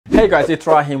Hey guys, it's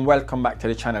Rahim. Welcome back to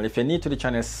the channel. If you're new to the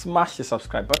channel, smash the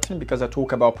subscribe button because I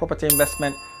talk about property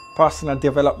investment, personal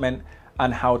development,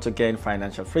 and how to gain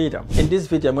financial freedom. In this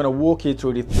video, I'm going to walk you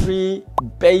through the 3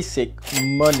 basic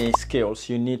money skills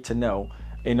you need to know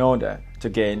in order to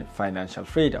gain financial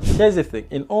freedom. Here's the thing,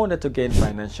 in order to gain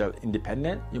financial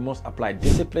independence, you must apply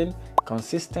discipline,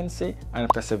 consistency, and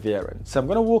perseverance. So I'm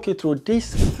going to walk you through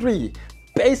these 3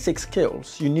 basic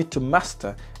skills you need to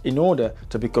master in order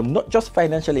to become not just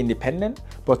financially independent,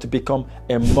 but to become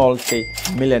a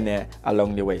multi-millionaire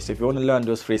along the way. So if you want to learn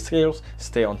those 3 skills,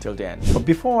 stay until the end. But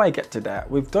before I get to that,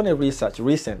 we've done a research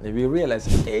recently. We realized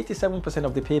 87%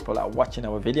 of the people that are watching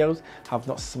our videos have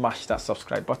not smashed that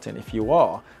subscribe button. If you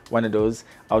are one of those,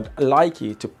 I would like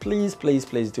you to please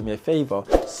do me a favor,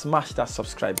 smash that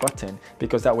subscribe button,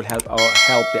 because that will help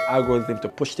the algorithm to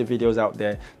push the videos out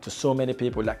there to so many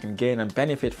people that can gain and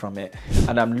benefit from it.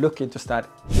 And I'm looking to start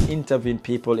interviewing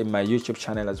people in my YouTube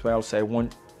channel as well. So I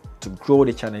want to grow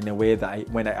the channel in a way that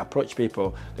when I approach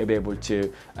people, they'll be able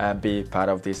to be part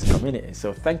of this community.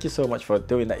 So thank you so much for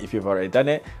doing that. If you've already done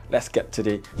it, let's get to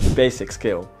the basic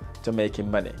skill to making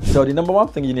money. So the number 1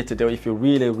 thing you need to do if you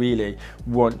really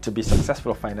want to be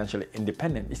successful financially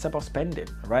independent is about spending,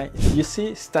 right? You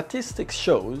see, statistics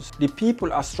shows the people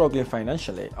that are struggling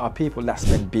financially are people that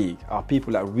spend big, are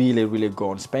people that really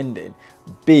go on spending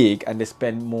big, and they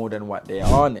spend more than what they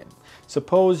are earning.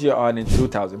 Suppose you're earning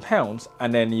 £2,000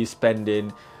 and then you're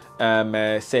spending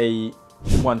say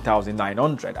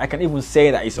 1,900. I can even say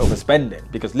that it's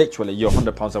overspending because literally you're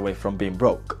 £100 away from being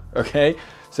broke. Okay,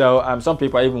 so some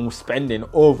people are even spending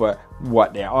over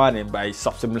what they're earning by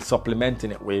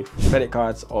supplementing it with credit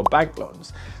cards or bank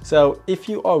loans. So if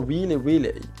you are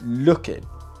really looking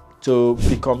to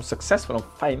become successful and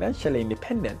financially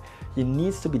independent, you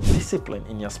need to be disciplined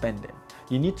in your spending.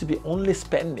 You need to be only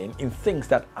spending in things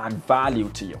that add value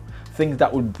to you, things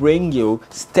that will bring you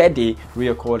steady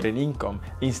recurring income,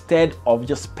 instead of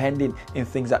just spending in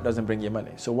things that doesn't bring you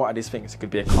money. So what are these things? It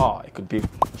could be a car, it could be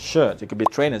shirts, it could be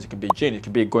trainers, it could be jeans, it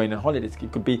could be going on holidays,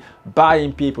 it could be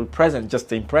buying people presents just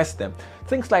to impress them.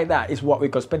 Things like that is what we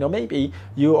could spend. Or maybe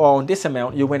you are on this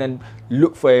amount, you went and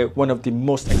looked for one of the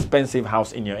most expensive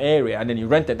house in your area, and then you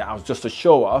rented the house just to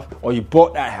show off, or you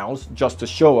bought that house just to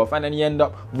show off, and then you end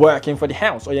up working for the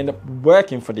house, or you end up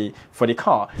working for the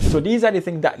car. So these are the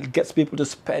things that gets people to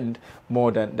spend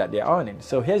more than that they're earning.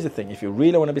 So here's the thing, if you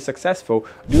really want to be successful,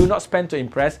 do not spend to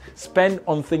impress. Spend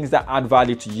on things that add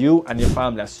value to you and your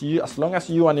family. As long as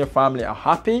you and your family are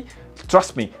happy,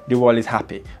 trust me, the world is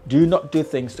happy. Do not do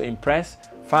things to impress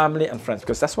family and friends,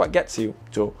 because that's what gets you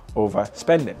to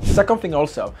overspending. Second thing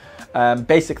also,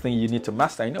 basic thing you need to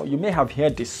master. You may have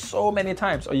heard this so many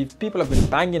times, or people have been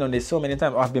banging on this so many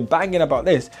times, or I've been banging about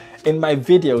this in my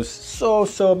videos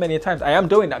so many times. I am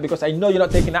doing that because I know you're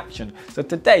not taking action. So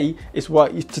today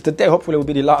hopefully will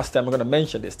be the last time I'm going to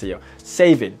mention this to you.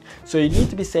 Saving. So you need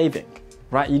to be saving.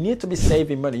 Right, you need to be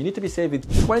saving money. You need to be saving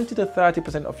 20 to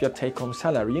 30% of your take-home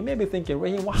salary. You may be thinking,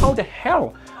 Rahim, well, how the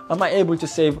hell am I able to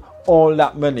save all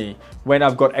that money when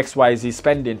I've got XYZ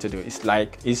spending to do?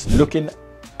 It's looking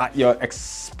at your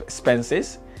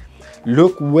expenses.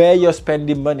 Look where you're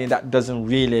spending money that doesn't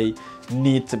really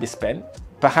need to be spent.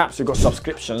 Perhaps you've got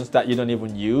subscriptions that you don't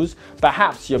even use.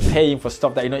 Perhaps you're paying for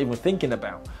stuff that you're not even thinking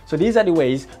about. So these are the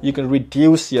ways you can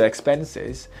reduce your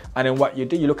expenses. And then what you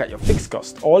do, you look at your fixed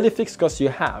cost. All the fixed costs you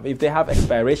have, if they have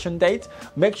expiration date,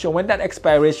 make sure when that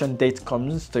expiration date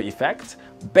comes to effect,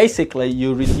 basically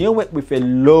you renew it with a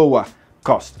lower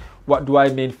cost. What do I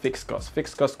mean fixed cost?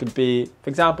 Fixed cost could be,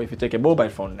 for example, if you take a mobile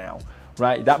phone now,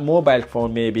 right? That mobile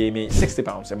phone may be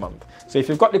 £60 a month. So if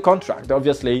you've got the contract,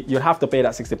 obviously you have to pay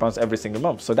that £60 every single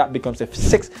month. So that becomes a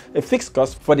fixed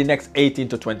cost for the next 18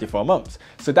 to 24 months.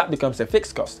 So that becomes a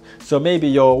fixed cost. So maybe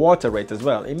your water rate as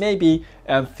well, it may be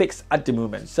fixed at the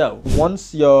moment. So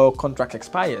once your contract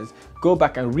expires, go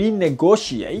back and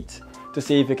renegotiate to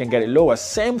see if you can get it lower.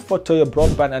 Same for to your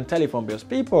broadband and telephone bills.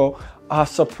 People are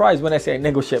surprised when I say I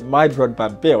negotiate my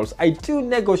broadband bills. I do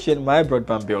negotiate my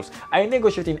broadband bills. I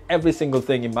negotiate in every single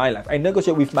thing in my life. I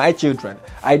negotiate with my children.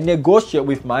 I negotiate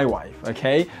with my wife,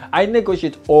 okay? I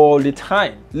negotiate all the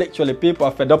time. Literally, people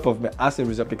are fed up of me as a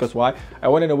result, because why? I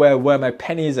want to know where my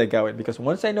pennies are going, because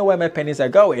once I know where my pennies are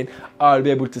going, I'll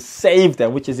be able to save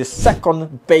them, which is the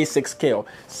second basic skill.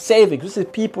 Saving. This is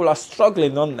people are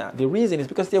struggling on that. The reason is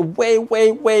because they're living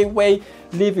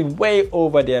way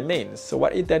over their means. So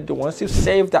what it then do, once you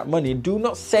save that money, do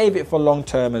not save it for long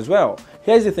term as well.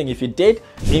 Here's the thing, if you did,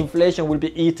 inflation will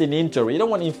be eating into it. You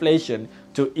don't want inflation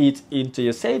to eat into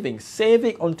your savings. Save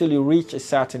it until you reach a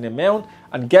certain amount,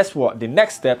 and guess what? The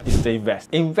next step is to invest.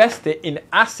 Invest it in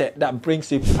asset that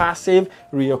brings you passive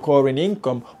recurring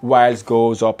income while it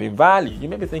goes up in value. You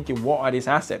may be thinking, what are these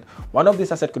assets? One of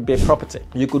these assets could be a property.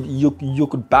 You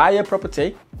could buy a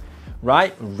property,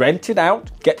 right? Rent it out,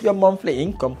 get your monthly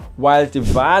income while the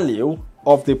value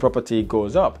of the property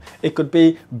goes up. It could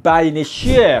be buying a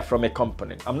share from a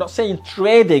company. I'm not saying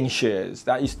trading shares.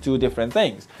 That is two different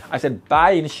things. I said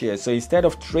buying shares. So instead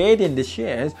of trading the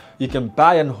shares, you can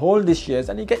buy and hold the shares,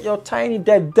 and you get your tiny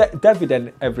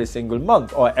dividend every single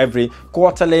month, or every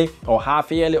quarterly, or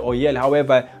half yearly, or yearly,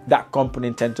 however that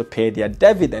company tend to pay their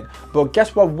dividend. But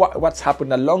guess what's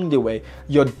happened along the way?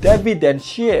 Your dividend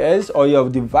shares, or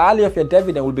the value of your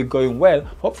dividend will be going well,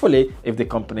 hopefully, if the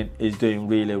company is doing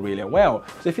really, really well.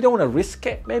 So if you don't want to risk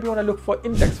it, maybe you want to look for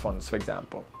index funds, for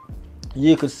example.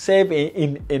 You could save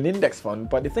in an index fund,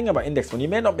 but the thing about index fund, you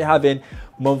may not be having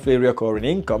monthly recurring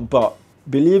income, but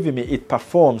believe me, it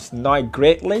performs not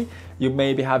greatly. You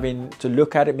may be having to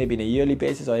look at it maybe in a yearly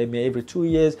basis, or maybe every 2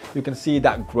 years. You can see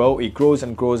that grow. It grows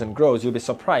and grows and grows. You'll be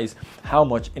surprised how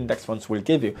much index funds will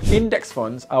give you. Index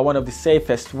funds are one of the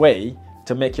safest way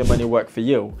to make your money work for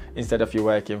you instead of you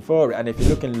working for it. And if you're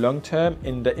looking long term,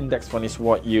 in the index fund is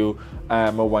what you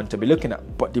want to be looking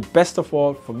at. But the best of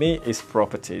all for me is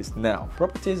properties. Now,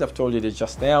 properties, I've told you this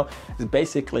just now, is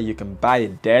basically you can buy a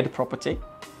dead property,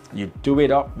 you do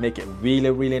it up, make it really,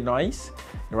 really nice,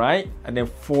 right? And then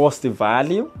force the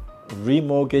value,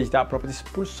 remortgage that property,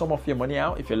 pull some of your money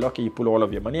out. If you're lucky, you pull all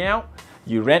of your money out.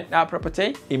 You rent that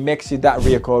property, it makes you that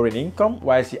recurring income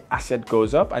whilst your asset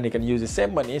goes up, and you can use the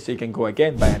same money, so you can go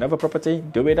again, buy another property,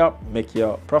 do it up, make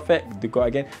your profit, go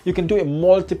again. You can do it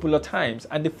multiple times.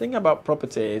 And the thing about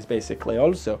property is basically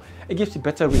also, it gives you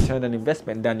better return on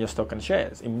investment than your stock and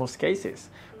shares in most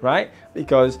cases, right?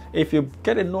 Because if you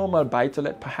get a normal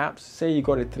buy-to-let, perhaps, say you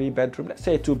got a 3-bedroom, let's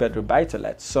say a 2-bedroom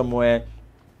buy-to-let somewhere,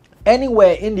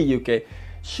 anywhere in the UK,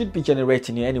 should be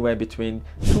generating you anywhere between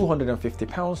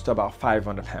 £250 to about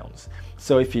 £500.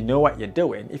 So if you know what you're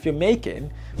doing, if you're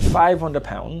making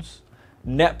 £500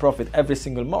 net profit every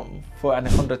single month for an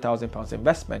 £100,000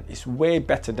 investment, is way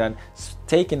better than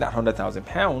taking that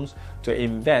 £100,000 to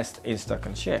invest in stock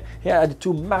and share. Here are the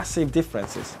two massive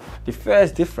differences. The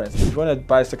first difference, if you want to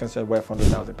buy stock and share worth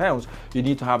 £100,000, you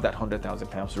need to have that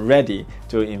 £100,000 ready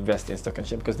to invest in stock and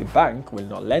share, because the bank will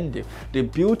not lend you. The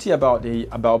beauty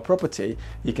about property,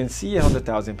 you can see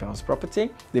 £100,000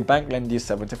 property, the bank lends you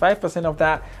 75% of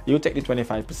that, you take the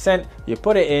 25%, you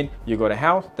put it in, you got a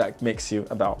house that makes you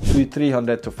about £300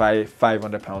 to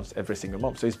 £500 every single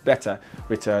month. So it's better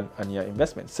return on your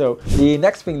investment. So the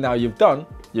next thing now you've done,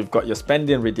 you've got your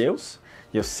spending reduced,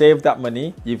 you've saved that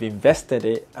money, you've invested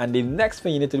it, and the next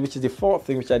thing you need to do, which is the fourth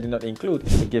thing, which I did not include,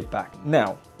 is to give back.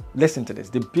 Now, listen to this.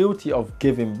 The beauty of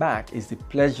giving back is the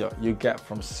pleasure you get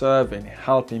from serving,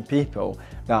 helping people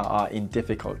that are in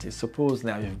difficulty. Suppose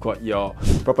now you've got your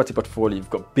property portfolio, you've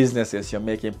got businesses, you're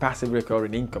making passive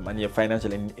recurring income, and you're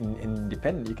financially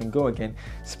independent. You can go again,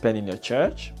 spend in your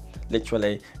church,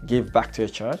 literally give back to your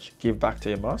church, give back to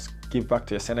your mosque, give back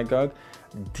to your synagogue,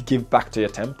 give back to your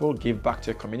temple, give back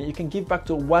to your community. You can give back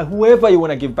to whoever you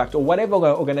want to give back to, or whatever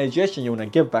organization you want to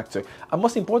give back to. And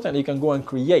most importantly, you can go and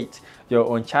create your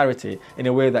own charity in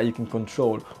a way that you can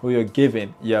control who you're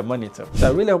giving your money to. So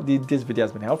I really hope this video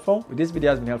has been helpful. If this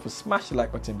video has been helpful, smash the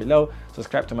like button below,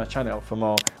 subscribe to my channel for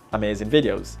more amazing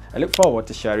videos. I look forward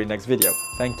to sharing next video.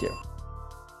 Thank you.